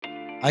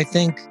I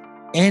think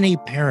any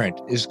parent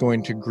is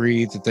going to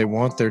agree that they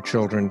want their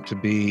children to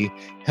be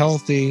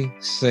healthy,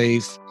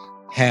 safe,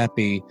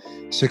 happy,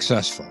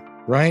 successful,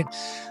 right?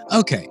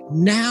 Okay,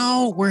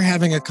 now we're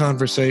having a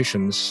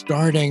conversation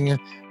starting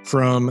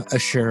from a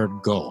shared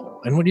goal.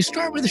 And when you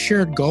start with a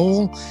shared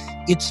goal,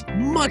 it's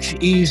much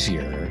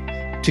easier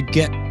to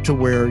get to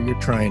where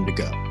you're trying to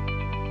go.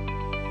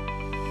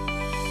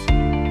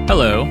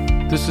 Hello,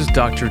 this is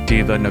Dr.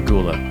 Deva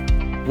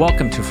Nagula.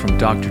 Welcome to From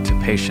Doctor to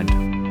Patient,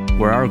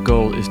 where our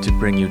goal is to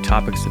bring you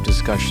topics of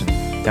discussion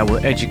that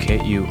will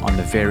educate you on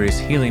the various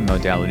healing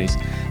modalities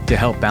to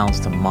help balance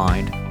the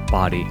mind,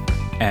 body,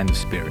 and the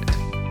spirit.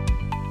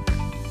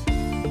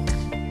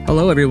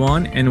 Hello,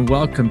 everyone, and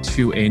welcome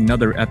to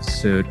another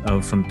episode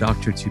of From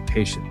Doctor to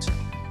Patient.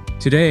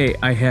 Today,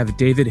 I have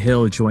David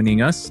Hill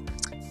joining us.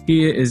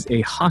 He is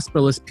a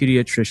hospitalist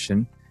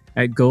pediatrician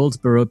at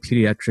Goldsboro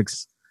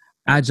Pediatrics,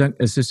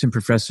 adjunct assistant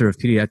professor of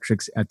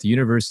pediatrics at the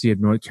University of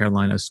North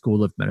Carolina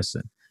School of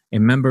Medicine, a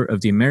member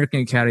of the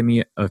American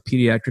Academy of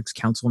Pediatrics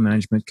Council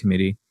Management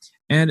Committee,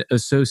 and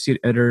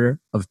associate editor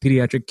of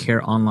Pediatric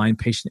Care Online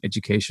Patient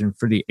Education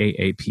for the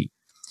AAP.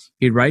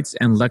 He writes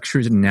and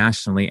lectures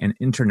nationally and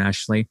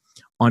internationally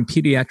on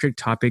pediatric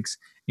topics,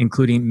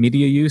 including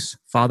media use,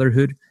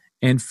 fatherhood,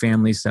 and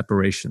family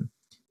separation.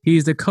 He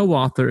is the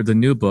co-author of the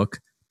new book,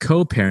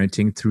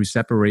 Co-Parenting Through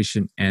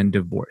Separation and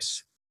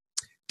Divorce.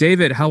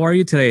 David, how are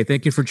you today?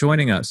 Thank you for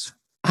joining us.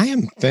 I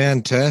am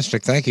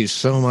fantastic. Thank you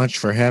so much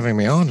for having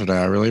me on today.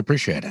 I really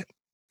appreciate it.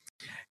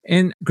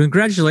 And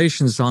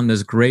congratulations on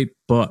this great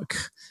book.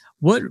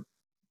 What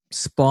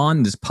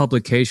spawned this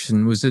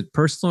publication? Was it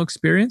personal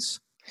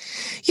experience?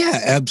 Yeah,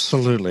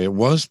 absolutely. It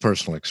was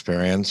personal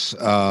experience.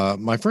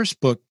 My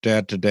first book,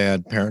 Dad to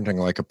Dad, Parenting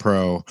Like a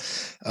Pro,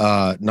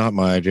 not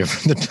my idea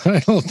for the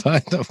title, by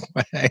the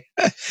way,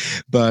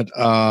 but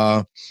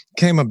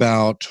came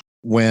about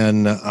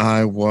when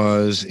I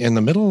was in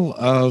the middle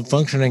of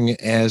functioning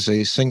as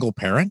a single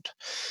parent.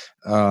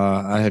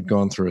 I had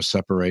gone through a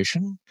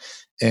separation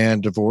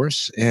and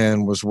divorce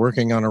and was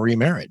working on a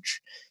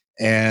remarriage.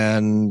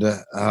 And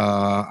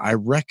I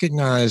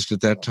recognized at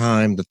that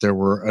time that there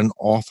were an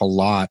awful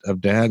lot of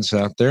dads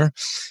out there,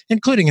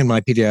 including in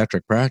my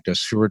pediatric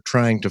practice, who were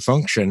trying to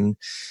function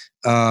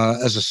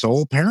as a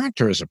sole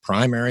parent or as a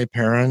primary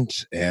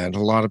parent, and a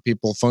lot of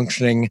people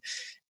functioning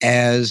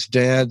as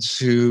dads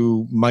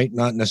who might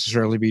not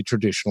necessarily be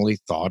traditionally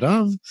thought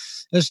of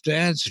as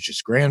dads, such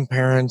as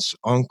grandparents,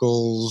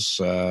 uncles,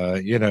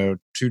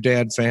 two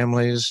dad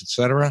families,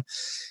 etc.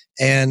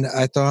 And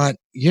I thought,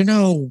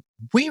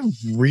 we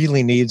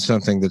really need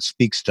something that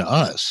speaks to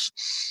us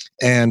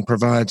and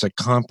provides a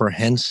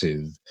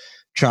comprehensive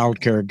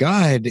childcare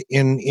guide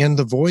in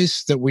the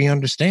voice that we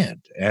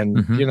understand,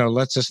 and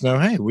lets us know,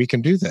 hey, we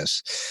can do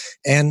this.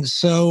 And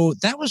so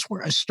that was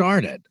where I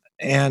started.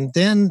 And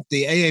then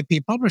the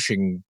AAP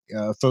publishing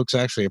folks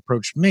actually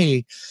approached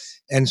me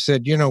and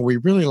said, we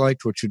really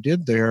liked what you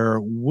did there.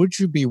 Would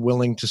you be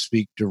willing to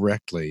speak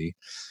directly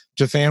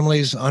to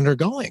families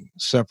undergoing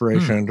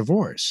separation and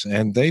divorce?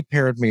 And they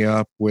paired me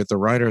up with a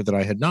writer that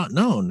I had not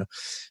known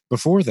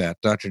before that,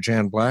 Dr.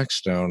 Jan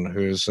Blackstone,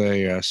 who's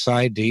a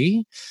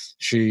PsyD.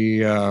 She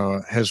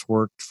has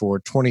worked for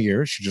 20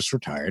 years, she just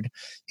retired,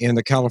 in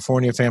the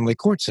California family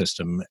court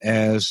system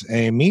as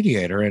a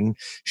mediator. And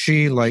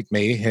she, like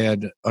me,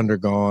 had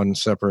undergone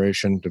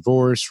separation,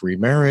 divorce,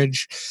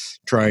 remarriage,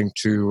 trying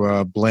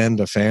to blend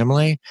a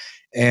family,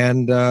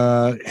 and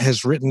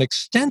has written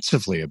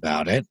extensively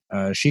about it.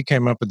 She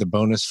came up with the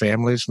Bonus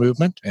Families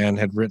movement and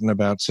had written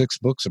about 6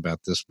 books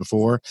about this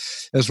before,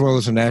 as well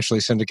as a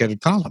nationally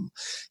syndicated column.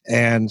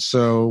 And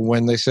so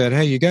when they said,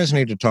 hey, you guys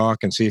need to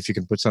talk and see if you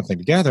can put something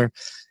together,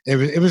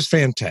 it was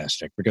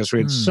fantastic because we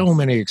had so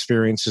many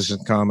experiences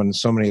in common,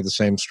 so many of the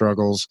same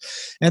struggles,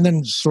 and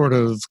then sort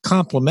of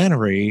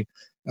complementary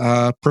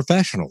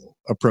professional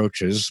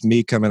approaches,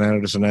 me coming at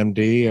it as an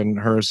MD and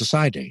her as a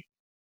PsyD.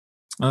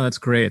 Oh, that's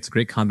great. It's a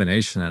great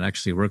combination. It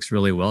actually works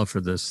really well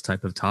for this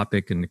type of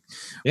topic and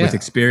with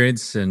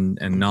experience and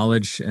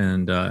knowledge.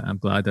 And I'm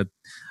glad that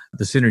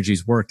the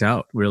synergies worked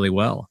out really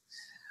well.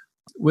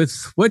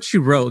 With what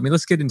you wrote,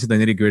 let's get into the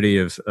nitty gritty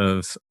of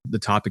the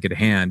topic at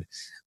hand.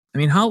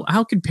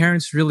 How can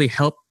parents really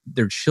help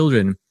their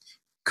children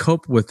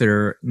cope with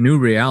their new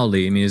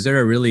reality? Is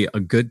there really a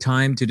good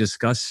time to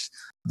discuss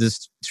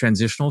this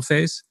transitional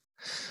phase?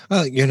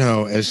 Well,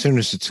 as soon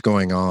as it's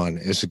going on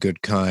is a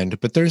good kind,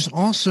 but there's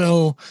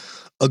also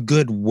a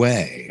good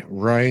way,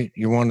 right?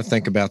 You want to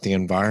think about the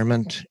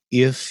environment.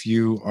 If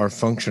you are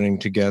functioning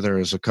together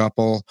as a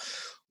couple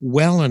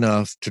well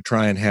enough to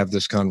try and have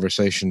this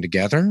conversation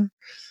together,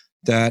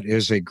 that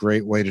is a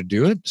great way to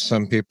do it.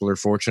 Some people are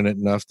fortunate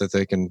enough that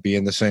they can be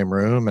in the same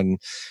room and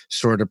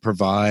sort of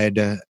provide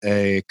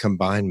a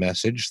combined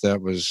message.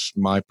 That was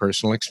my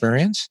personal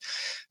experience.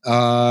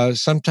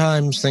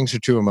 Sometimes things are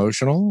too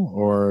emotional,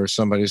 or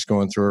somebody's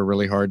going through a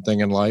really hard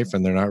thing in life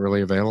and they're not really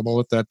available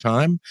at that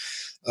time.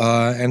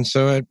 And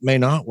so it may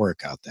not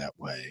work out that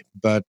way.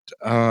 But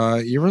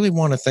you really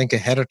want to think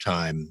ahead of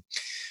time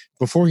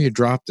before you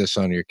drop this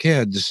on your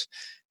kids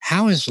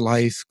how is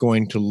life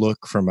going to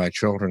look for my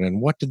children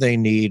and what do they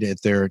need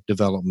at their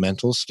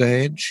developmental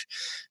stage?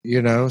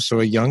 So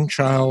a young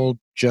child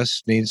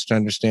just needs to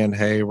understand,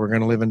 hey, we're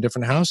going to live in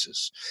different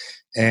houses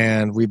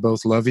and we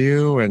both love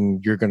you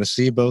and you're going to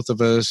see both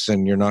of us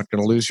and you're not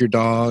going to lose your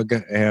dog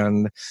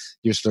and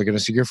you're still going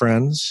to see your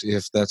friends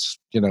if that's,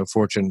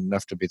 fortunate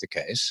enough to be the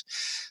case.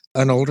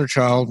 An older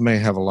child may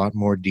have a lot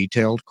more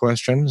detailed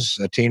questions.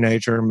 A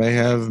teenager may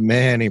have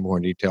many more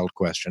detailed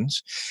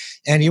questions.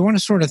 And you want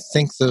to sort of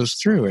think those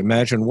through.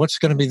 Imagine what's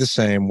going to be the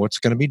same, what's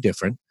going to be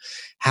different.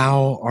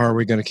 How are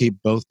we going to keep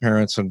both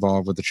parents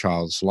involved with the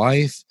child's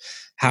life?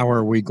 How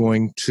are we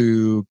going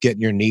to get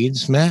your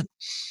needs met?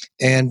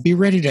 And be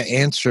ready to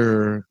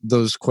answer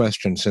those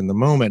questions in the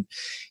moment.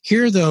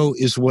 Here, though,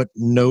 is what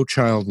no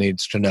child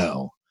needs to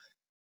know.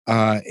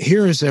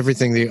 Here is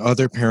everything the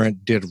other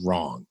parent did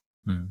wrong.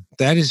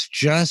 That is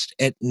just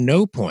at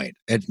no point,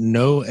 at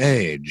no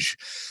age,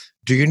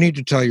 do you need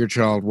to tell your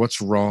child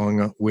what's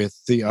wrong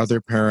with the other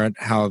parent,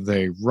 how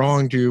they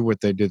wronged you,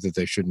 what they did that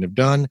they shouldn't have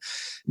done.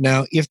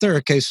 Now, if there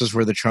are cases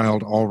where the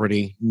child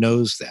already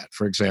knows that,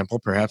 for example,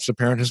 perhaps a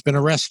parent has been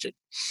arrested.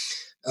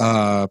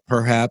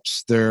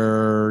 Perhaps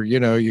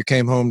you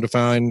came home to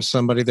find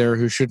somebody there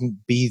who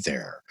shouldn't be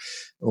there,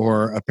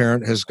 or a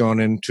parent has gone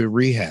into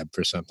rehab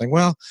for something.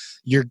 Well,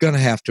 you're going to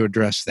have to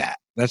address that.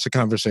 That's a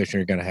conversation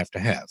you're going to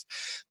have.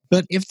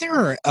 But if there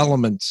are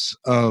elements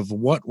of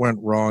what went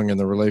wrong in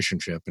the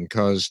relationship and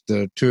caused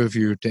the two of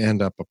you to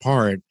end up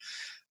apart,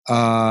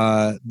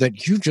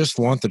 that you just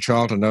want the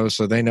child to know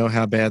so they know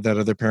how bad that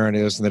other parent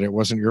is and that it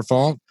wasn't your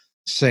fault,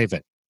 save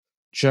it.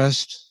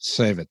 Just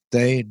save it.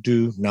 They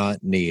do not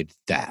need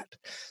that.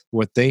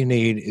 What they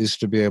need is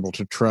to be able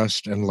to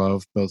trust and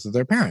love both of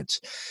their parents.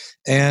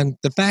 And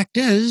the fact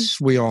is,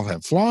 we all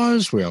have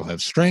flaws, we all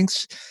have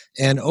strengths.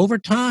 And over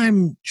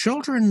time,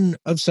 children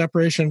of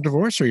separation and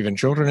divorce, or even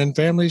children in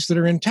families that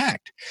are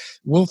intact,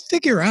 will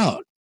figure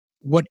out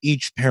what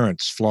each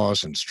parent's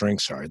flaws and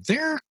strengths are.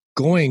 They're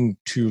going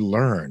to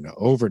learn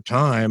over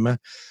time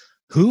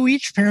who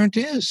each parent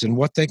is and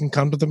what they can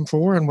come to them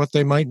for and what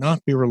they might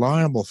not be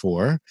reliable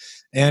for.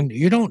 And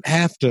you don't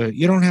have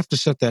to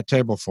set that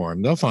table for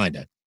them. They'll find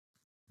it.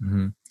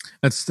 Mm-hmm.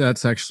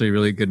 That's actually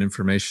really good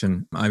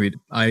information. I mean,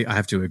 I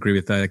have to agree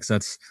with that because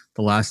that's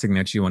the last thing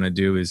that you want to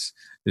do is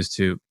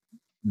to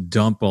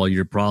dump all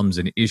your problems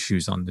and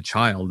issues on the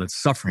child that's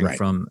suffering Right.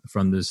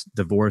 from this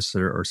divorce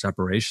or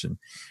separation.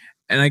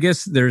 And I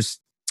guess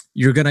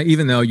you're going to,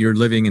 even though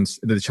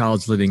the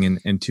child's living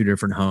in two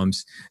different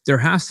homes, there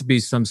has to be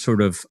some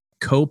sort of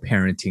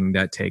co-parenting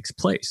that takes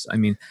place. I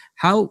mean,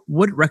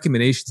 what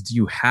recommendations do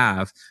you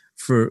have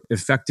for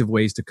effective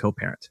ways to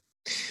co-parent?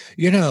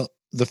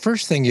 The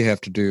first thing you have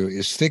to do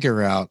is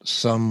figure out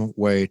some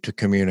way to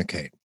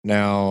communicate.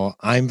 Now,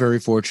 I'm very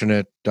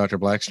fortunate. Dr.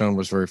 Blackstone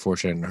was very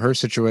fortunate in her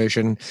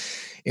situation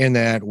in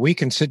that we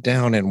can sit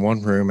down in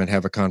one room and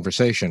have a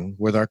conversation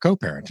with our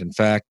co-parent. In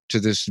fact, to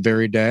this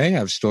very day,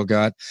 I've still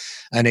got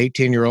an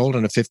 18-year-old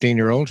and a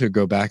 15-year-old who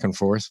go back and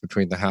forth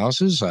between the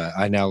houses.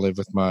 I now live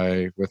with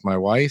my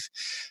wife,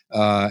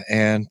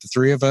 and the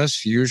three of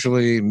us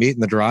usually meet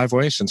in the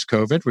driveway. Since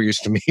COVID, we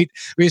used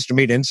to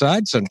meet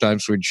inside.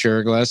 Sometimes we'd share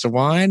a glass of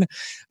wine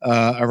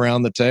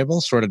around the table,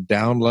 sort of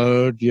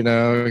download,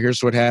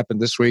 here's what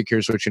happened this week.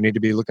 Here's what you need to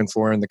be looking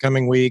for in the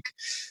coming week.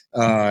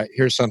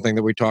 Here's something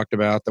that we talked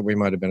about that we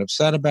might have been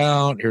upset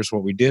about. Here's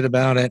what we did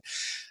about it.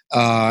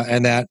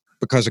 And that,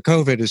 because of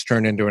COVID, has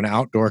turned into an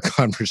outdoor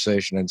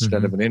conversation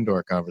instead of an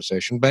indoor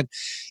conversation. But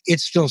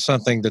it's still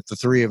something that the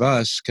three of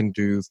us can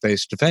do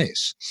face to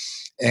face.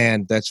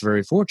 And that's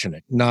very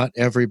fortunate. Not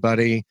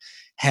everybody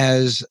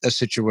has a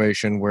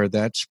situation where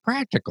that's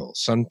practical.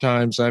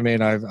 Sometimes,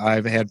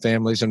 I've had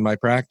families in my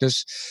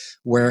practice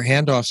where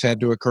handoffs had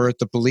to occur at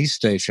the police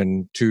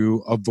station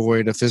to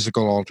avoid a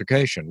physical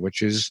altercation,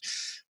 which is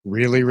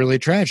really, really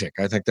tragic.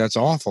 I think that's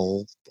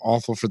awful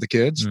for the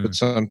kids, but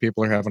some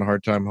people are having a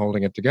hard time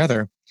holding it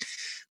together.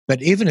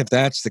 But even if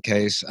that's the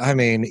case,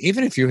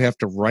 even if you have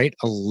to write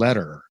a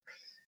letter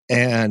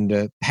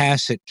and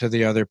pass it to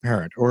the other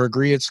parent, or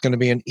agree it's going to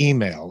be an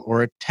email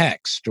or a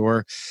text,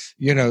 or,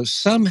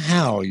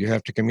 somehow you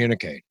have to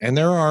communicate. And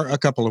there are a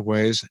couple of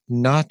ways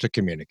not to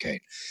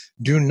communicate.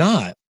 Do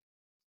not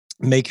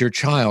make your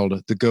child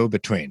the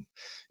go-between.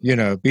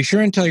 Be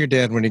sure and tell your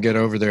dad when you get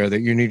over there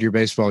that you need your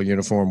baseball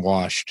uniform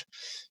washed,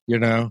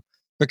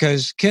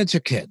 because kids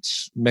are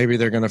kids. Maybe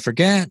they're going to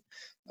forget.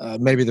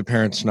 Maybe the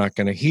parent's not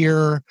going to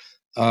hear.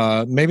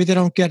 Maybe they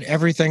don't get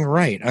everything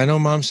right. I know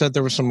mom said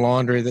there was some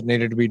laundry that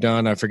needed to be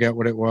done. I forget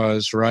what it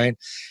was, right?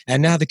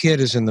 And now the kid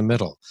is in the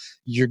middle.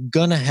 You're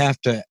going to have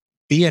to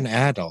be an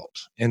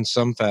adult in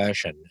some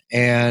fashion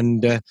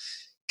and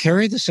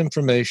carry this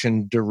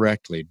information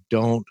directly.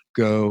 Don't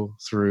go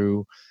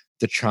through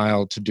the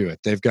child to do it.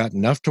 They've got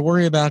enough to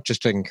worry about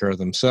just taking care of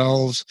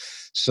themselves.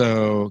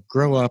 So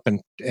grow up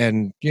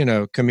and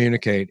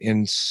communicate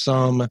in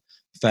some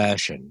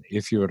fashion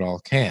if you at all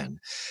can.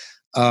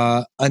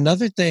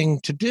 Another thing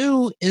to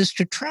do is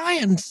to try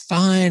and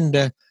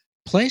find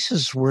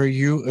places where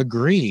you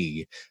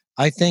agree.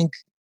 I think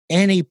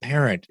any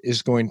parent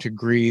is going to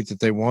agree that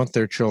they want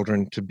their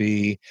children to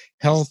be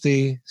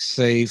healthy,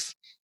 safe,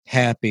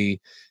 happy,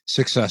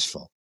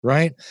 successful,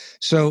 right?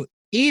 So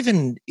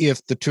even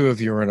if the two of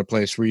you are in a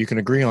place where you can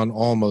agree on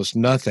almost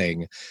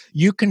nothing,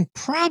 you can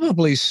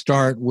probably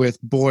start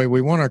with, boy,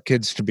 we want our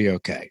kids to be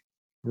okay,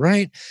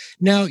 right?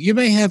 Now, you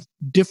may have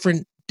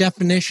different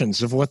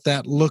definitions of what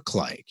that look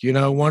like.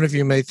 One of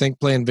you may think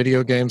playing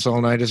video games all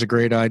night is a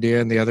great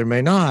idea and the other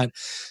may not.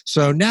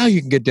 So now you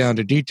can get down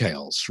to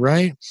details,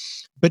 right?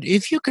 But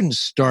if you can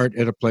start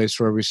at a place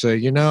where we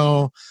say,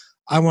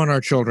 I want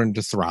our children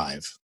to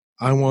thrive.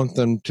 I want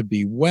them to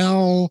be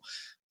well.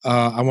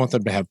 I want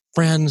them to have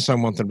friends. I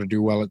want them to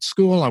do well at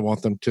school. I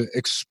want them to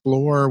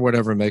explore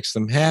whatever makes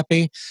them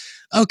happy.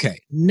 Okay,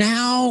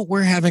 now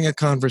we're having a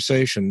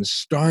conversation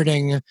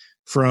starting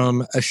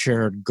from a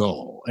shared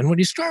goal. And when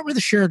you start with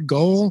a shared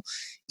goal,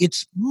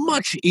 it's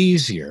much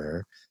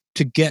easier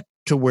to get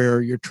to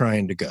where you're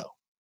trying to go.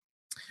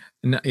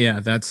 Yeah,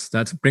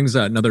 that brings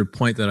up another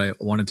point that I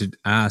wanted to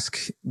ask.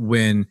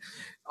 When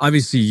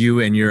obviously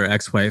you and your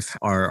ex-wife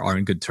are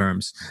in good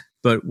terms,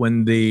 but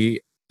when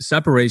the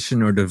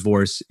separation or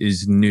divorce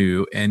is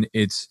new and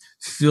it's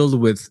filled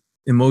with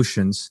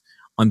emotions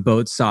on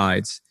both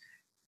sides,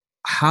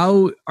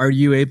 how are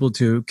you able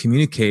to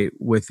communicate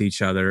with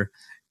each other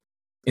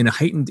in a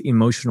heightened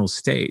emotional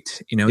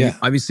state? Yeah.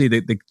 Obviously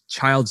the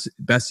child's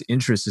best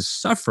interest is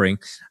suffering.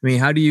 I mean,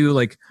 how do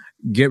you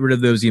get rid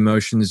of those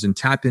emotions and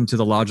tap into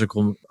the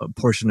logical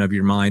portion of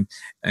your mind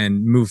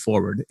and move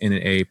forward in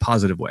a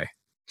positive way?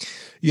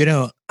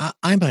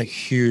 I'm a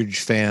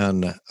huge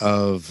fan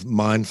of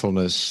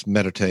mindfulness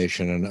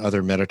meditation and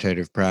other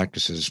meditative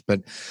practices,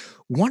 but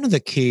one of the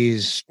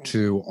keys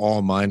to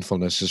all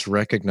mindfulness is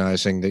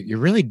recognizing that you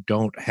really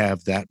don't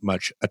have that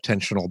much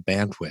attentional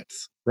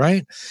bandwidth,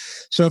 right?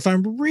 So if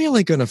I'm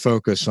really going to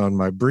focus on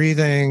my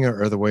breathing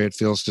or the way it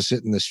feels to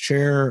sit in this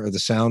chair or the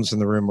sounds in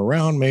the room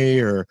around me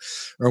or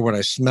what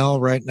I smell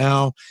right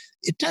now,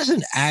 it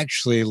doesn't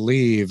actually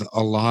leave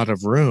a lot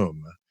of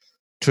room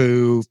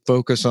to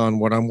focus on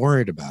what I'm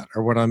worried about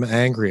or what I'm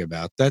angry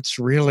about. That's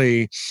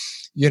really,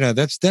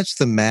 that's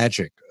the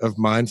magic of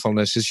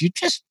mindfulness is you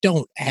just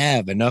don't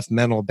have enough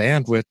mental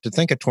bandwidth to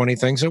think of 20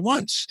 things at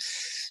once.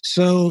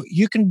 So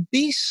you can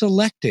be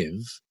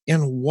selective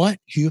in what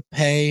you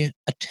pay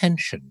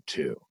attention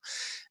to.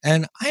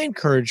 And I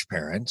encourage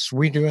parents,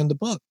 we do in the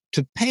book,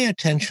 to pay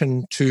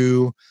attention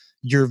to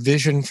your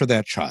vision for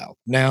that child.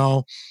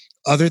 Now,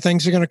 other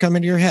things are going to come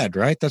into your head,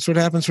 right? That's what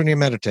happens when you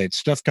meditate.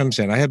 Stuff comes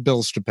in. I have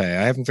bills to pay.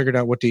 I haven't figured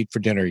out what to eat for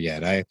dinner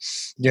yet.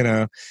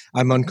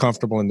 I'm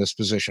uncomfortable in this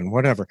position,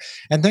 whatever.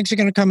 And things are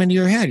going to come into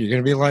your head. You're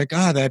going to be like,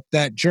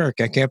 that jerk,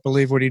 I can't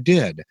believe what he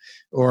did.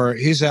 Or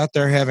he's out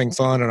there having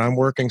fun and I'm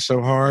working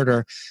so hard.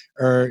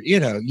 Or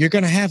you're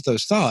going to have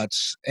those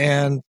thoughts.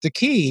 And the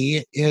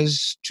key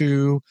is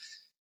to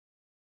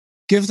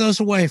give those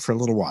away for a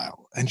little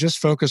while and just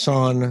focus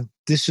on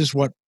this is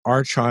what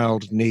our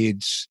child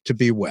needs to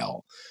be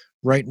well.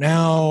 Right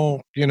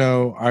now,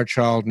 our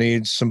child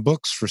needs some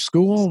books for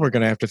school. We're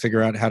going to have to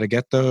figure out how to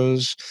get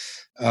those.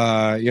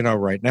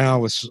 Right now,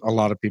 with a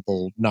lot of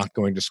people not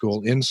going to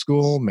school in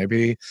school,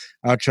 maybe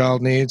our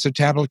child needs a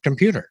tablet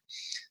computer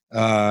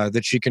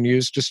that she can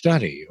use to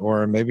study,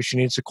 or maybe she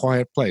needs a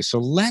quiet place. So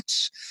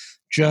let's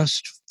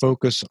just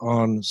focus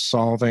on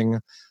solving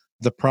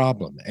the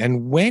problem.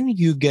 And when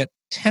you get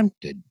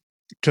tempted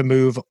to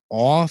move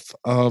off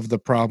of the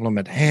problem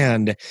at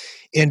hand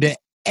into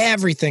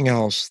everything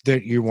else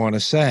that you want to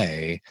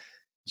say,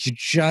 you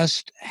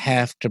just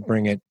have to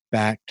bring it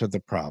back to the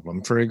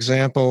problem. For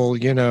example,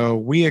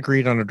 we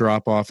agreed on a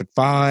drop off at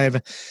 5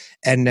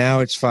 and now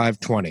it's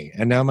 5:20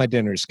 and now my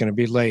dinner is going to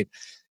be late.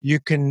 You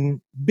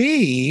can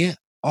be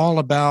all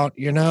about,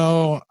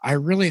 I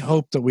really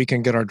hope that we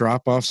can get our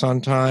drop offs on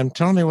time.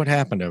 Tell me what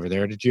happened over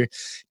there. Did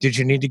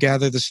you need to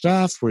gather the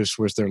stuff?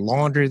 Was there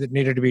laundry that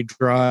needed to be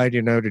dried?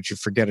 Did you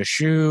forget a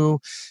shoe?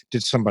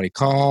 Did somebody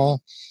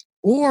call?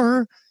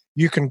 Or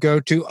you can go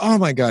to, oh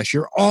my gosh,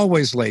 you're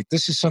always late.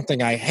 This is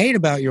something I hate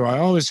about you. I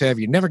always have.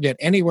 You never get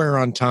anywhere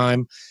on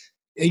time.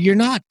 You're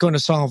not going to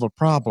solve a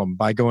problem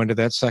by going to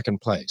that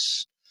second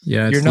place.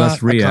 Yeah, it's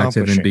less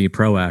reactive and be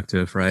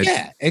proactive, right?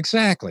 Yeah,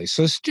 exactly.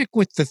 So stick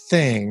with the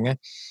thing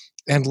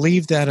and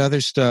leave that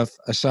other stuff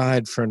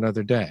aside for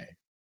another day.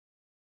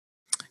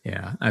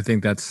 Yeah, I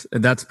think that's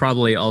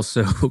probably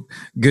also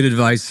good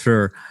advice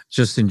for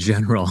just in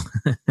general.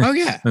 Oh,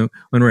 yeah.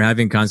 When we're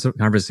having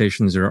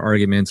conversations or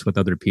arguments with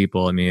other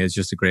people, I mean, it's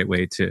just a great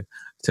way to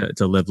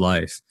live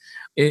life.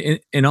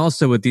 And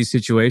also with these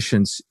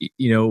situations,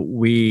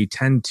 we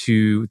tend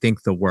to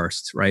think the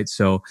worst, right?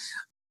 So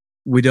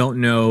we don't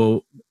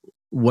know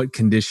what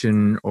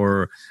condition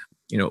or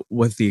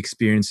what the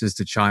experiences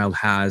the child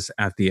has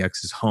at the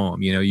ex's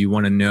home. You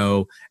want to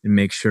know and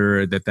make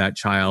sure that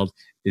child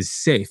is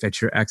safe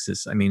at your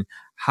ex's. I mean,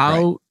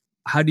 how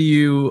do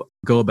you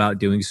go about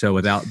doing so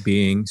without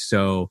being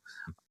so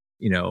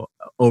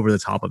over the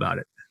top about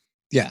it?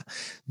 Yeah,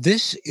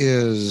 this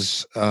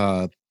is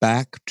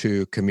back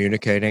to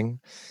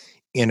communicating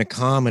in a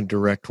calm and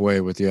direct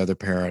way with the other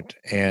parent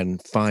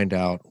and find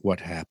out what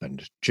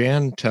happened.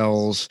 Jan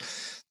tells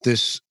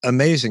this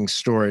amazing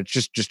story.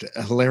 It's just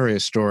a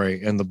hilarious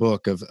story in the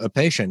book of a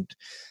patient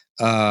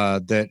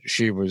that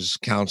she was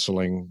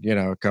counseling,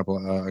 a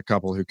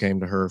couple who came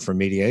to her for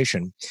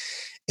mediation.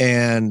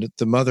 And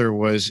the mother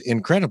was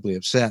incredibly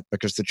upset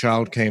because the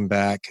child came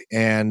back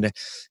and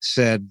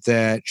said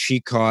that she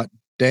caught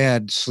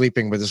dad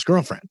sleeping with his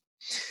girlfriend.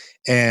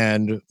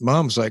 And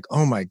mom's like,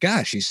 oh my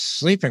gosh, he's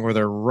sleeping with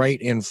her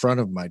right in front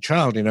of my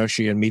child.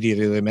 She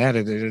immediately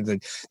imagined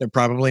they're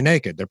probably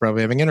naked. They're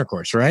probably having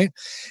intercourse, right?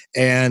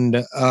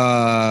 And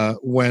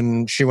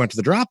when she went to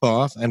the drop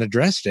off and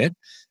addressed it,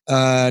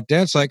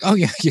 dad's like, oh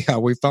yeah,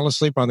 we fell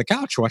asleep on the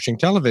couch watching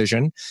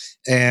television.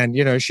 And,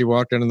 she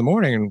walked in the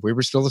morning and we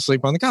were still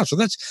asleep on the couch. So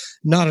that's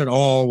not at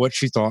all what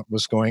she thought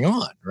was going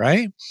on,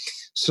 right?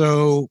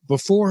 So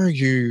before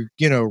you,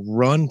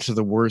 run to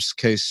the worst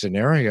case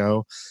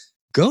scenario,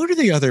 go to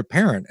the other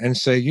parent and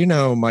say,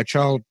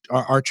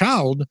 our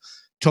child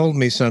told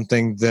me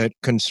something that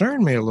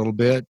concerned me a little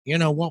bit.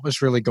 What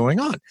was really going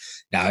on?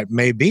 Now, it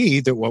may be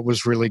that what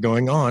was really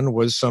going on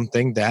was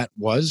something that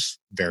was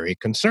very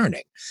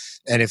concerning.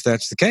 And if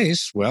that's the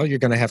case, well, you're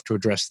going to have to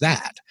address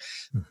that.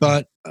 Mm-hmm.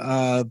 But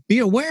be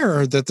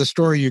aware that the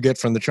story you get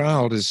from the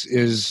child is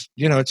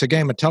it's a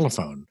game of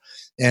telephone.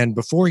 And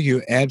before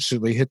you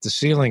absolutely hit the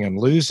ceiling and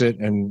lose it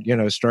and,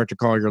 start to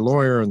call your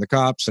lawyer and the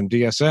cops and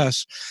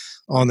DSS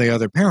on the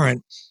other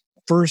parent,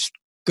 first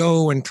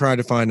go and try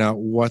to find out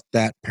what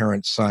that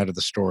parent's side of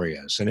the story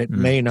is. And it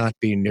may not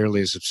be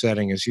nearly as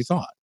upsetting as you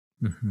thought.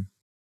 Mm-hmm.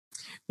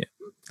 Yeah,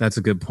 that's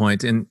a good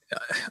point. And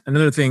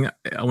another thing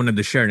I wanted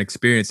to share an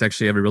experience.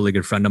 Actually, I have a really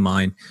good friend of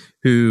mine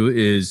who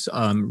is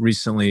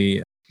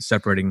recently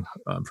separating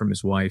from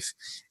his wife.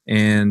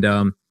 And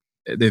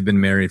they've been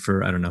married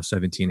for,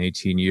 17,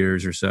 18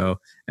 years or so.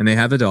 And they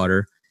have a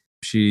daughter.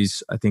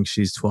 I think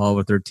she's 12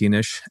 or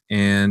 13-ish.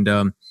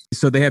 And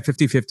so they have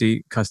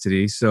 50-50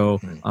 custody. So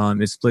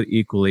it's split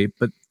equally.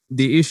 But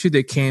the issue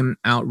that came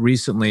out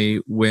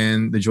recently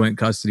when the joint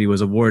custody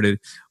was awarded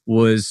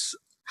was,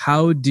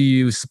 how do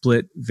you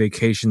split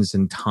vacations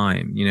and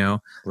time?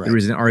 Right. There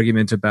was an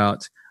argument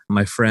about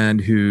my friend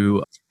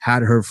who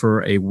had her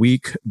for a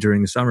week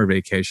during the summer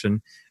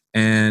vacation.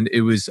 And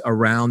it was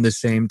around the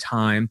same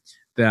time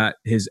that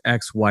his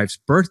ex-wife's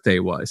birthday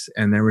was.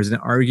 And there was an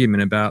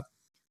argument about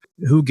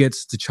who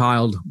gets the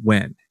child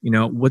when.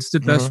 What's the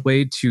best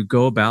way to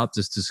go about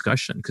this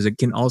discussion? Because it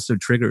can also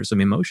trigger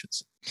some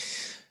emotions.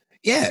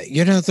 Yeah,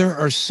 there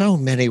are so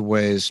many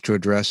ways to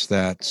address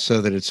that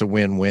so that it's a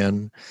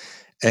win-win.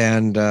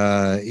 And,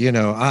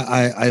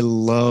 I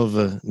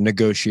love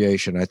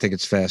negotiation. I think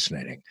it's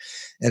fascinating.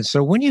 And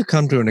so when you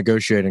come to a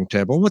negotiating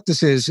table, what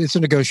this is, it's a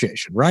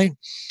negotiation, right?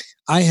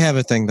 I have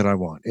a thing that I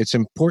want. It's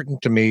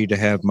important to me to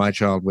have my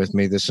child with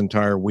me this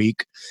entire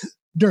week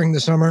during the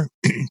summer.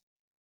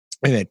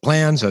 I made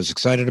plans. I was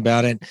excited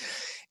about it.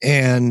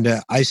 And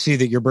I see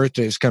that your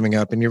birthday is coming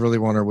up and you really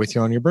want her with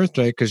you on your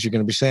birthday because you're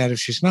going to be sad if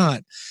she's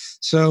not.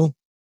 So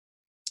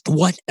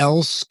what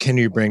else can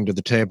you bring to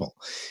the table?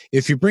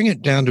 If you bring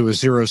it down to a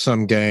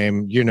zero-sum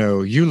game,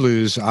 you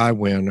lose, I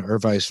win, or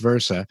vice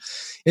versa,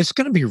 it's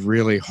going to be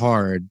really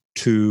hard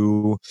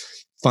to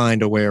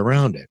find a way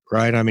around it,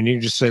 right? I mean, you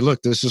just say,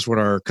 look, this is what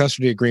our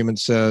custody agreement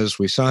says.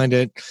 We signed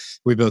it.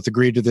 We both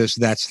agreed to this.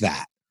 That's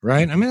that,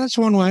 right? I mean, that's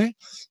one way.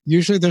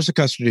 Usually there's a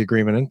custody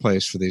agreement in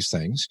place for these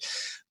things.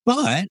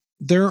 But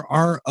there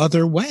are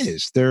other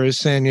ways. There is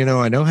saying,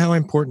 I know how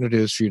important it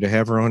is for you to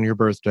have her on your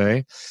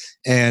birthday,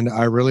 and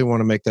I really want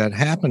to make that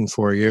happen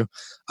for you.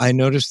 I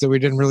noticed that we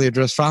didn't really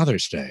address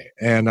Father's Day,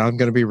 and I'm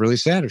going to be really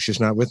sad if she's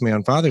not with me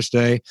on Father's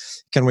Day.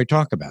 Can we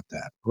talk about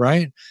that,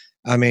 right?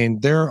 I mean,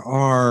 there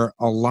are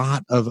a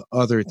lot of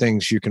other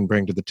things you can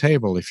bring to the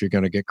table if you're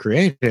going to get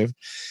creative.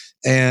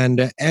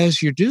 And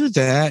as you do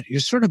that, you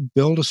sort of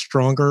build a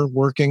stronger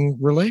working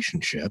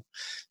relationship.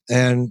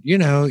 And,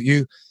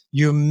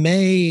 you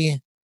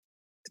may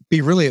be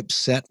really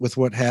upset with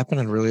what happened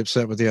and really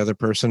upset with the other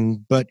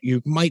person, but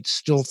you might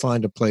still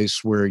find a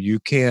place where you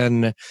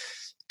can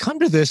come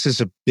to this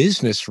as a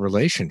business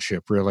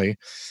relationship, really,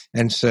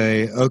 and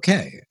say,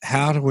 okay,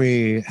 how do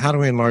we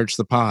enlarge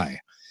the pie?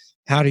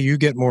 How do you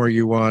get more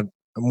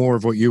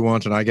of what you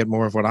want, and I get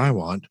more of what I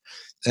want?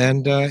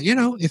 And,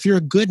 if you're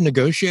a good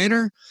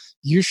negotiator,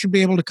 you should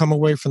be able to come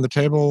away from the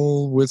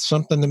table with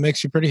something that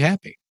makes you pretty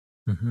happy.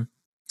 Mm-hmm.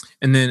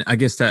 And then I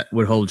guess that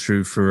would hold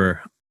true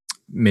for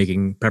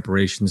making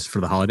preparations for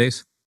the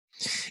holidays.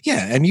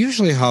 Yeah, and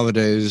usually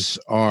holidays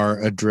are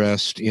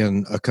addressed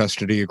in a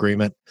custody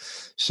agreement.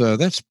 So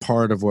that's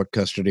part of what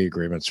custody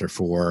agreements are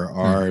for,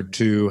 are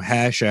to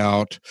hash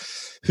out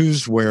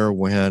who's where,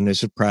 when.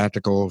 Is it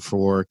practical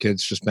for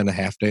kids to spend a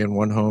half day in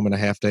one home and a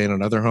half day in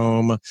another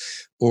home?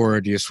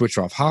 Or do you switch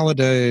off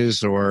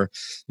holidays? Or,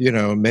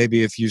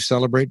 maybe if you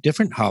celebrate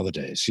different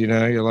holidays,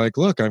 you're like,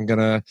 look, I'm going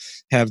to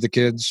have the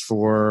kids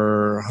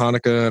for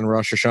Hanukkah and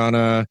Rosh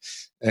Hashanah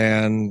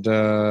and,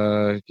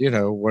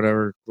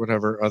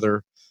 whatever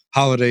other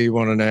holiday you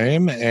want to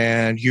name,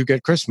 and you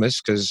get Christmas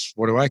because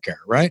what do I care,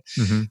 right?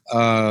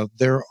 Mm-hmm.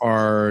 There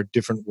are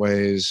different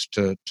ways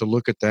to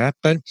look at that,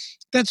 but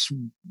that's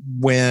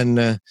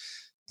when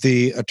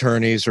the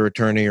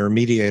attorney or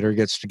mediator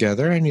gets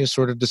together and you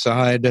sort of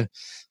decide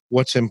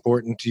what's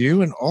important to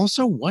you and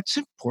also what's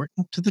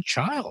important to the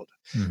child,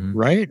 Mm-hmm.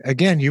 right?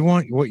 Again, you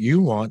want what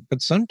you want,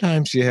 but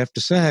sometimes you have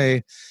to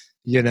say,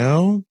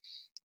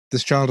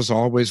 this child has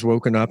always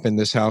woken up in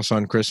this house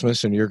on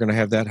Christmas and you're going to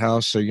have that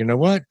house. So you know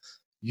what?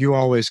 You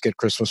always get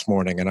Christmas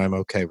morning and I'm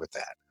okay with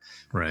that.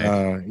 Right.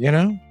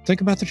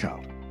 Think about the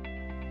child.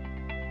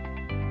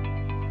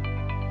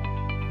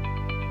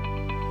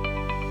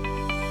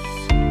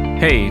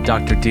 Hey,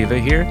 Dr. Diva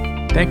here.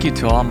 Thank you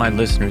to all my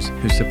listeners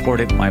who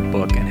supported my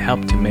book and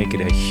helped to make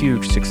it a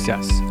huge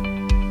success.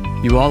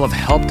 You all have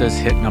helped us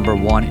hit number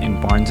 1 in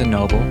Barnes &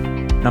 Noble,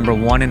 number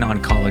 1 in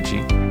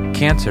oncology,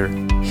 cancer,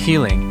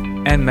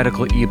 healing, and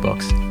medical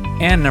ebooks,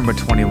 and number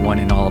 21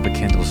 in all of the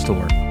Kindle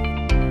store.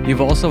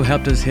 You've also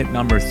helped us hit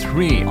number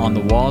 3 on the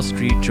Wall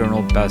Street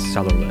Journal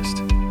bestseller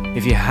list.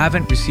 If you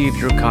haven't received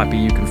your copy,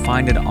 you can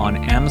find it on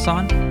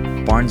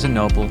Amazon, Barnes &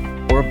 Noble,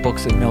 or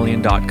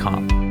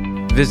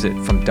booksamillion.com. Visit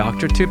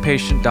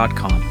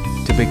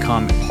FromDoctorToPatient.com to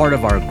become part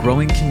of our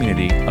growing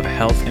community of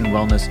health and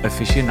wellness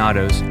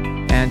aficionados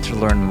and to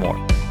learn more.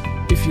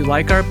 If you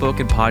like our book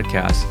and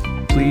podcast,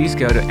 please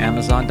go to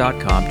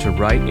Amazon.com to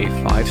write a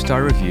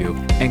 5-star review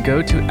and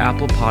go to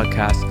Apple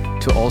Podcasts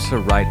to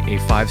also write a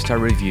 5-star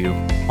review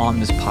on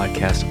this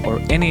podcast or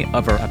any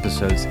of our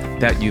episodes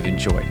that you've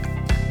enjoyed.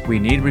 We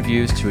need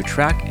reviews to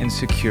attract and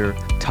secure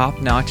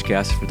top-notch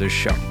guests for this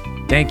show.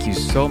 Thank you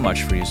so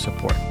much for your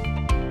support.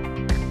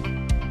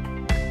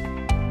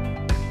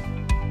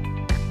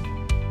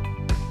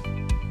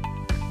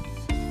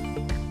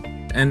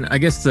 And I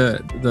guess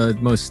the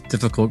most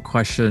difficult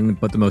question,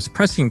 but the most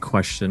pressing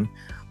question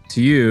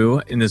to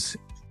you in this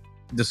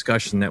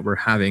discussion that we're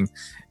having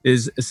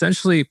is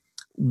essentially,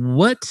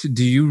 what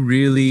do you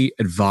really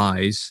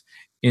advise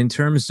in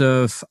terms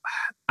of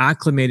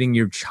acclimating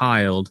your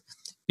child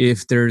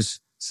if there's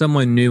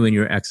someone new in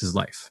your ex's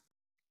life?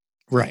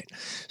 Right.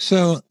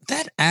 So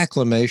that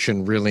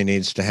acclimation really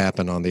needs to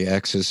happen on the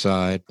ex's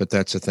side, but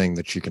that's a thing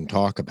that you can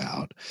talk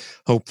about,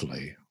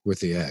 hopefully, with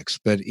the ex.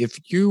 But if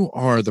you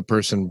are the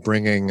person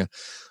bringing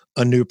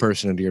a new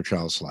person into your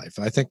child's life,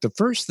 I think the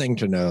first thing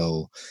to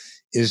know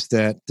is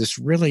that this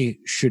really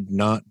should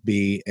not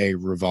be a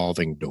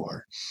revolving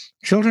door.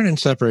 Children in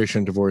separation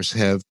and divorce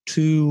have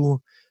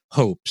two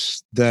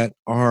hopes that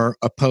are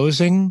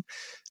opposing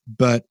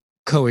but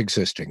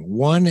coexisting.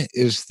 One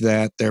is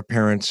that their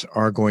parents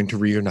are going to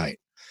reunite.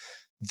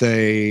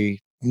 They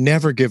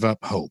never give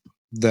up hope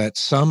that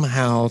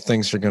somehow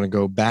things are going to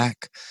go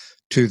back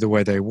to the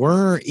way they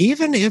were,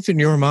 even if in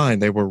your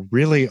mind they were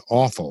really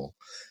awful.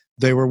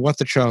 They were what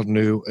the child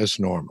knew as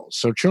normal.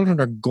 So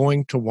children are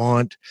going to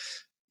want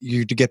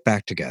you to get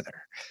back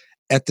together.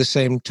 At the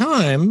same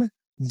time,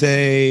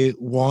 they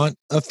want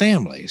a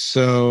family.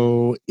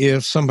 So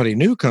if somebody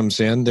new comes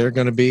in, they're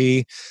going to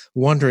be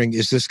wondering,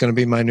 is this going to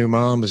be my new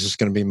mom? Is this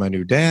going to be my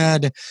new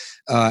dad?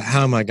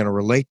 How am I going to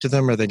relate to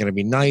them? Are they going to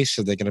be nice?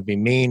 Are they going to be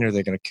mean? Are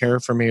they going to care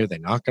for me? Are they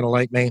not going to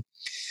like me?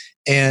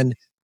 And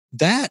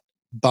that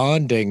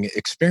bonding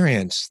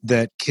experience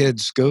that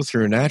kids go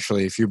through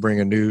naturally if you bring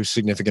a new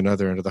significant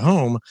other into the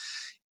home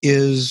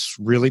is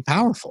really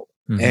powerful.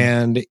 Mm-hmm.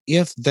 And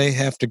if they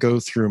have to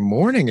go through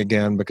mourning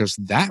again because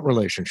that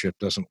relationship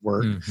doesn't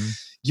work,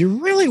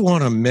 you really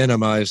want to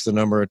minimize the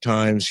number of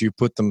times you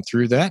put them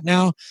through that.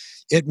 Now,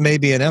 it may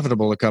be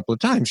inevitable a couple of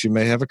times. You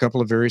may have a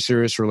couple of very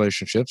serious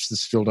relationships that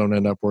still don't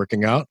end up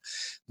working out.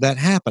 That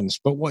happens.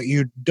 But what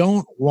you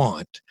don't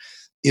want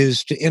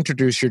is to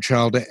introduce your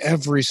child to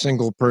every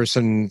single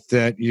person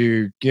that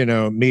you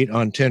meet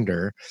on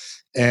Tinder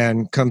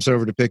and comes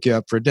over to pick you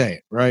up for a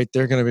date, right?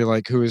 They're going to be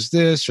like, who is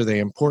this? Are they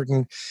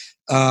important?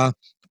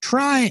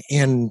 Try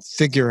and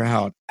figure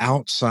out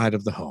outside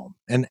of the home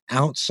and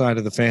outside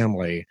of the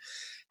family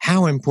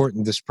how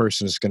important this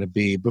person is going to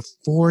be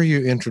before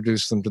you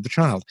introduce them to the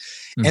child.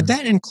 Mm-hmm. And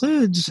that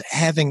includes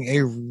having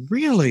a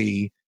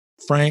really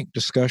frank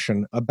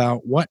discussion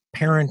about what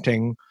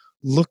parenting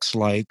looks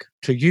like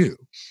to you.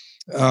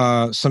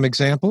 Some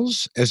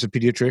examples as a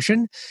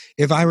pediatrician,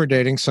 if I were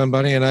dating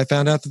somebody and I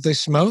found out that they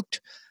smoked,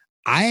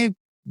 I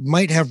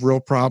might have real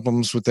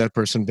problems with that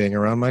person being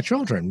around my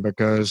children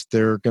because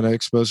they're going to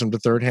expose them to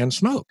third-hand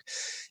smoke.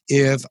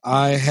 If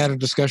I had a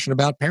discussion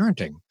about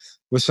parenting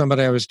with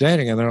somebody I was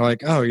dating and they're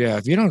like, oh yeah,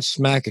 if you don't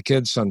smack a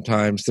kid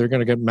sometimes, they're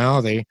going to get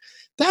mouthy,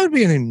 that would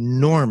be an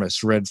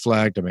enormous red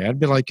flag to me. I'd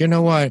be like, you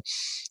know what?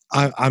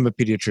 I'm a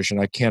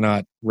pediatrician. I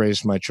cannot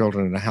raise my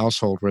children in a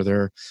household where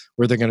they're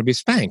going to be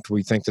spanked.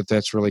 We think that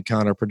that's really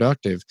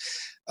counterproductive.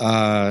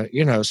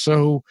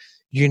 So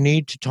you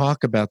need to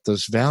talk about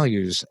those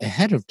values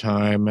ahead of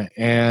time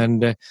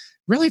and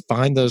really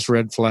find those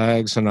red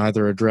flags and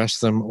either address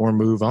them or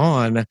move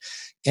on,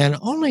 and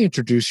only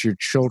introduce your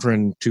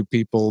children to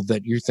people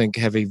that you think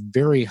have a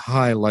very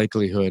high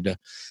likelihood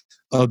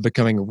of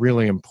becoming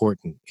really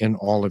important in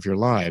all of your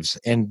lives.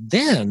 And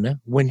then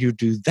when you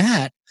do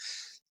that,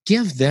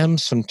 give them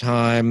some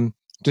time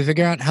to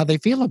figure out how they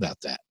feel about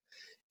that,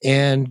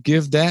 and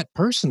give that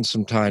person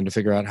some time to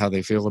figure out how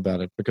they feel about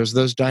it, because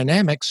those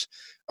dynamics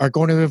are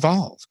going to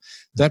evolve.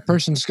 That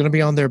person's going to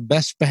be on their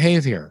best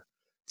behavior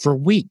for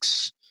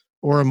weeks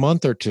or a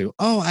month or two.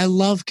 Oh, I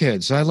love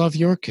kids. I love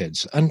your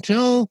kids,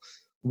 until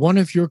one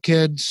of your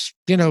kids,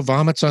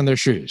 vomits on their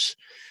shoes.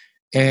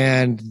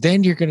 And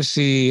then you're going to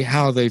see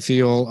how they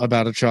feel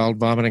about a child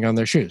vomiting on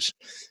their shoes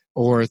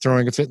or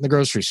throwing a fit in the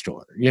grocery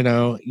store.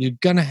 You're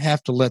going to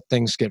have to let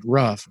things get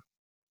rough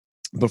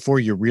before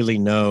you really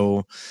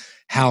know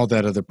how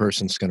that other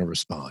person's going to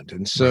respond.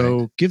 And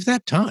so give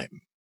that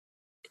time.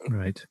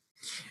 Right.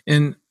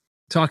 And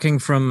talking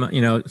from,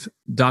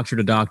 doctor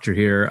to doctor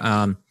here,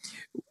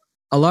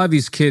 a lot of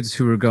these kids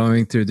who are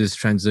going through this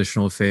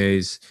transitional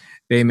phase,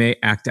 they may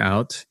act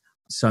out.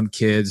 Some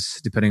kids,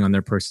 depending on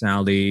their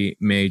personality,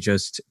 may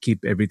just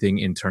keep everything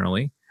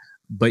internally.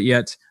 But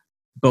yet,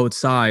 both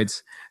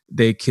sides,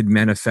 they could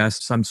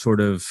manifest some sort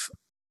of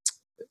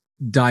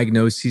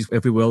diagnoses,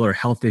 if we will, or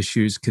health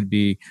issues could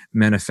be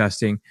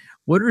manifesting.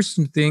 What are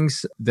some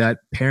things that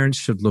parents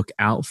should look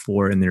out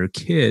for in their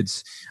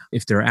kids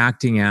if they're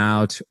acting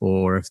out,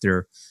 or if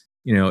they're,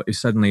 if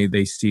suddenly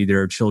they see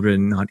their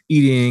children not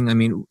eating? I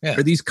mean,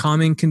 Are these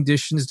common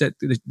conditions that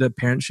the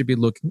parents should be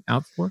looking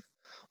out for?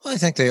 Well, I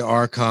think they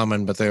are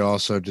common, but they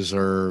also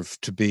deserve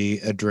to be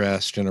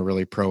addressed in a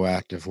really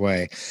proactive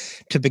way.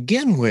 To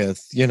begin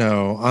with,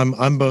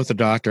 I'm both a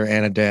doctor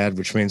and a dad,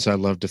 which means I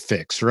love to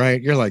fix,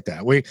 right? You're like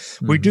that. We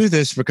do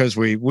this because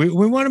we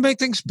want to make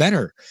things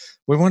better.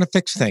 We want to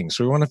fix things.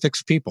 We want to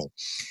fix people.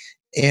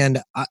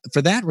 And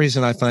for that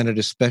reason, I find it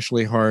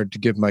especially hard to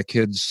give my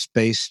kids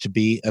space to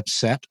be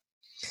upset.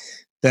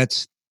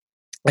 That's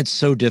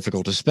so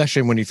difficult,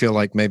 especially when you feel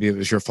like maybe it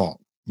was your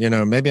fault.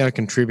 Maybe I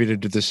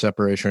contributed to this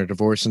separation or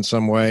divorce in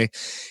some way,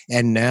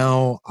 and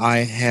now I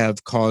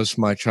have caused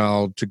my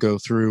child to go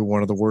through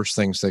one of the worst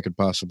things they could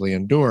possibly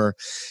endure,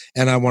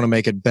 and I want to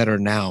make it better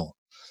now.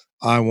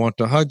 I want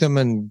to hug them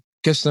and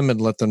kiss them and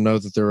let them know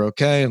that they're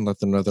okay, and let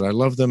them know that I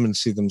love them and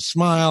see them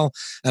smile,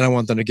 and I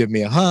want them to give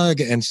me a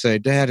hug and say,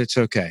 "Dad, it's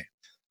okay.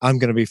 I'm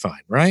going to be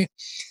fine," right?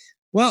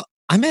 Well,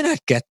 I may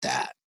not get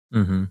that.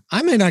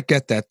 I may not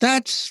get that.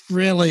 That's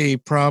really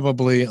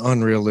probably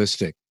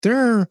unrealistic.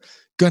 They're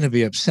going to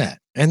be upset,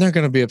 and they're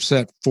going to be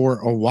upset for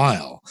a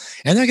while,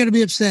 and they're going to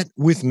be upset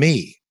with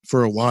me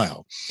for a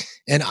while.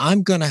 And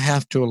I'm going to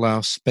have to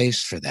allow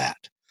space for that.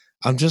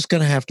 I'm just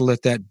going to have to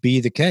let that be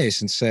the case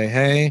and say,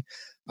 hey,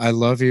 I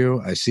love you.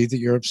 I see that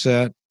you're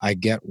upset. I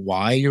get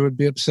why you would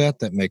be upset.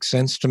 That makes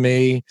sense to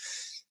me.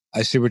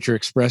 I see what you're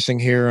expressing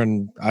here,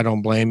 and I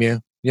don't blame you.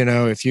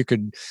 If you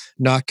could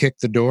not kick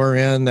the door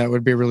in, that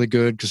would be really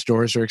good, because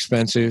doors are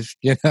expensive.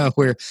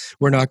 We're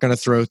not going to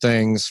throw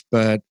things,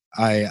 but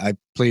I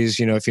please,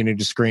 if you need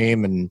to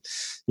scream and,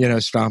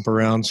 stomp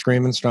around,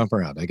 scream and stomp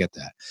around. I get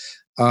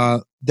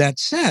that. That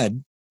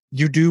said,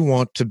 you do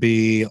want to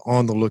be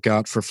on the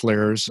lookout for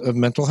flares of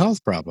mental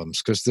health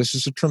problems, because this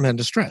is a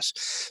tremendous stress.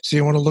 So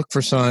you want to look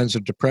for signs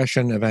of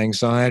depression, of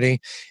anxiety,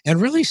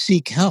 and really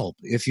seek help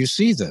if you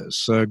see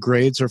those.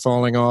 Grades are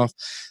falling off.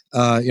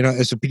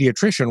 As a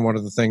pediatrician, one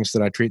of the things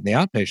that I treat in the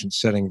outpatient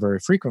setting very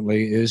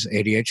frequently is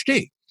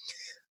ADHD.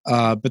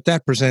 But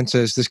that presents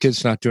as this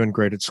kid's not doing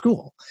great at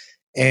school.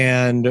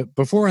 And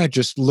before I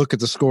just look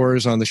at the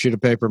scores on the sheet of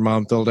paper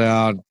mom filled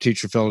out,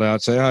 teacher filled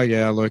out, say, oh,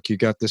 yeah, look, you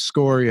got this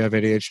score, you have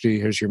ADHD,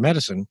 here's your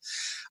medicine.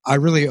 I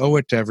really owe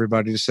it to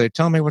everybody to say,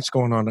 tell me what's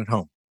going on at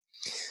home.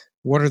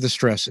 What are the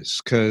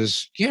stresses?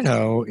 Because,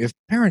 if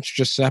parents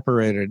just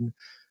separated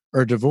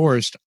or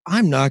divorced,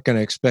 I'm not going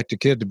to expect a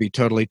kid to be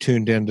totally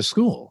tuned into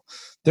school.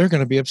 They're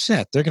going to be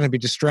upset. They're going to be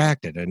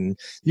distracted. And,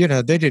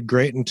 they did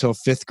great until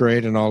 5th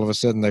grade, and all of a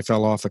sudden they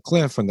fell off a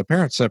cliff when the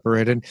parents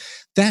separated.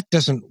 That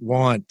doesn't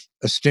want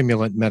a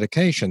stimulant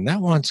medication.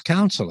 That wants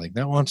counseling.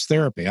 That wants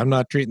therapy. I'm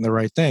not treating the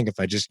right thing if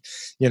I just,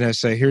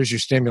 say, here's your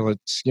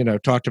stimulants,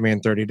 talk to me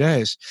in 30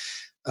 days.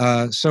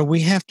 So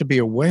we have to be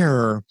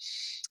aware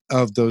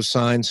of those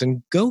signs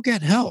and go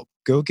get help.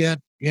 Go get,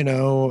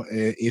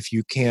 if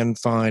you can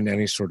find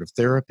any sort of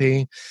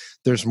therapy.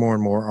 There's more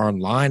and more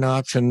online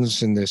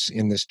options in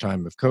this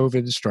time of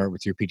COVID. Start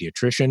with your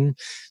pediatrician.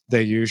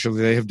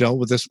 They have dealt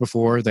with this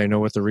before. They know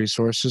what the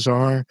resources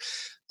are.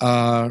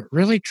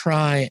 Really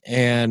try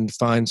and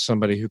find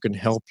somebody who can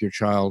help your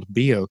child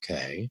be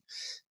okay,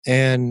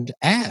 and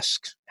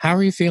ask, how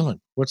are you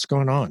feeling? What's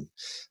going on?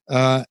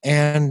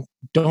 And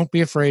don't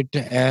be afraid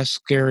to ask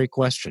scary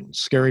questions.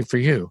 Scary for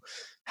you.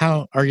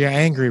 How are you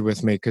angry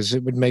with me? Because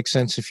it would make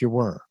sense if you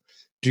were.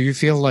 Do you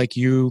feel like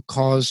you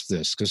caused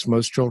this? Because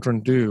most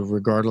children do,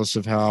 regardless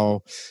of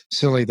how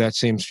silly that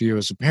seems to you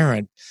as a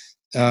parent.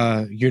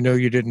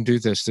 You didn't do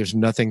this. There's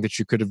nothing that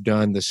you could have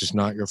done. This is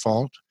not your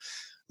fault.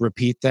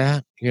 Repeat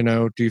that.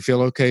 Do you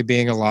feel okay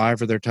being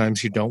alive? Are there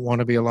times you don't want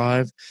to be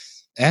alive?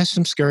 Ask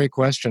some scary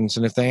questions,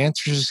 and if the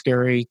answers are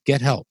scary,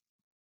 get help.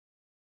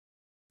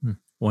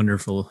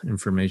 Wonderful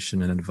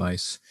information and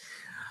advice.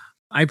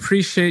 I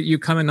appreciate you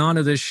coming on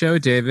to this show,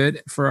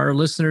 David. For our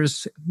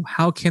listeners,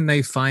 how can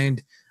they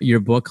find your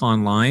book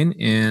online?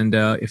 And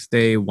if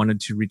they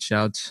wanted to reach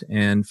out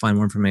and find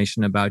more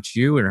information about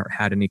you or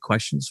had any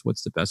questions,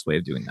 what's the best way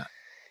of doing that?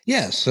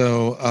 Yeah,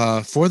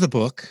 so for the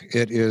book,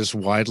 it is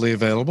widely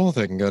available.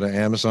 They can go to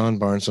Amazon,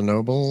 Barnes &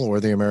 Noble, or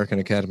the American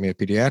Academy of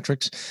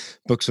Pediatrics,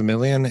 Books A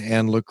Million,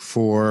 and look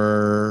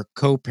for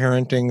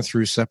Co-Parenting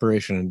Through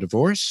Separation and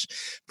Divorce,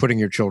 Putting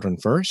Your Children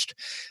First.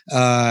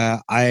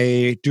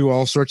 I do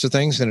all sorts of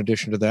things in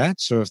addition to that,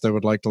 so if they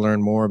would like to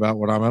learn more about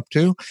what I'm up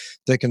to,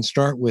 they can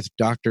start with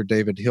Dr.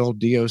 David Hill,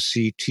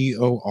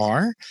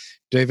 DOCTOR,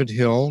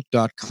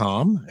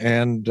 davidhill.com,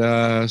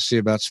 and see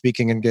about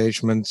speaking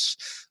engagements,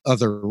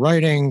 other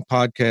writing,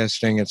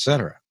 podcasting,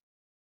 etc.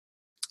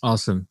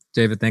 Awesome.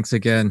 David, thanks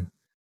again.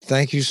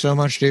 Thank you so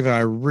much, David.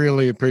 I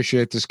really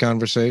appreciate this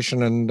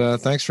conversation,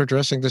 and thanks for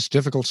addressing this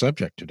difficult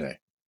subject today.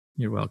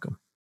 You're welcome.